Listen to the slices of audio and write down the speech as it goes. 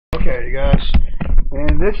Okay, you guys,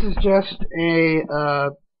 and this is just a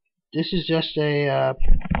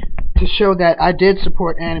to show that I did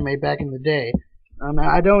support anime back in the day.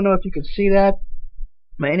 I don't know if you can see that,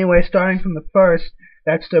 but anyway, starting from the first,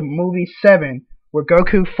 that's the movie 7, where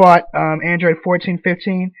Goku fought Android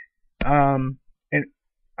 1415,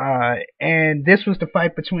 and this was the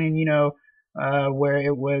fight between where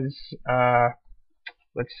it was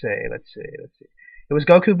let's see. It was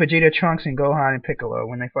Goku, Vegeta, Trunks, and Gohan and Piccolo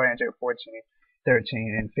when they fought Android 14,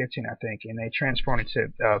 13, and 15, I think, and they transformed it to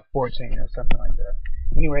 14 or something like that.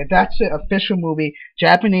 Anyway, that's the official movie.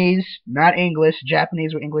 Japanese, not English.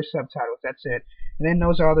 Japanese with English subtitles. That's it. And then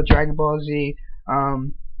those are all the Dragon Ball Z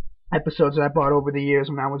episodes that I bought over the years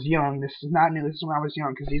when I was young. This is not new. This is when I was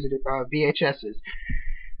young because these are the VHSs.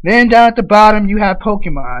 Then down at the bottom you have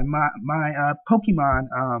Pokemon. My Pokemon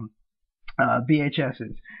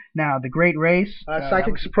VHSs. Now, the Great Race,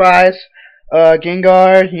 Psychic Surprise,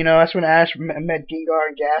 Gengar, that's when Ash met Gengar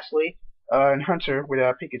and Ghastly, and Hunter with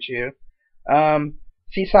Pikachu.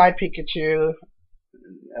 Seaside Pikachu,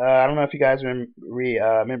 I don't know if you guys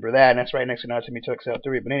remember that, and that's right next to Naruto Mitoxel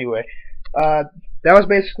 3, but anyway, that was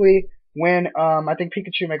basically when, I think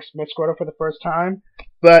Pikachu met Squirtle for the first time,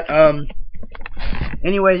 but,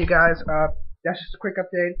 anyway, you guys, that's just a quick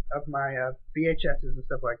update of my VHSs and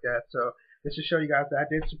stuff like that. So this to show you guys that I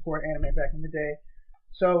did support anime back in the day.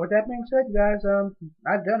 So with that being said, you guys,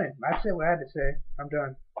 I've done it. I said what I had to say. I'm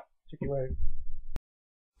done. Check you later.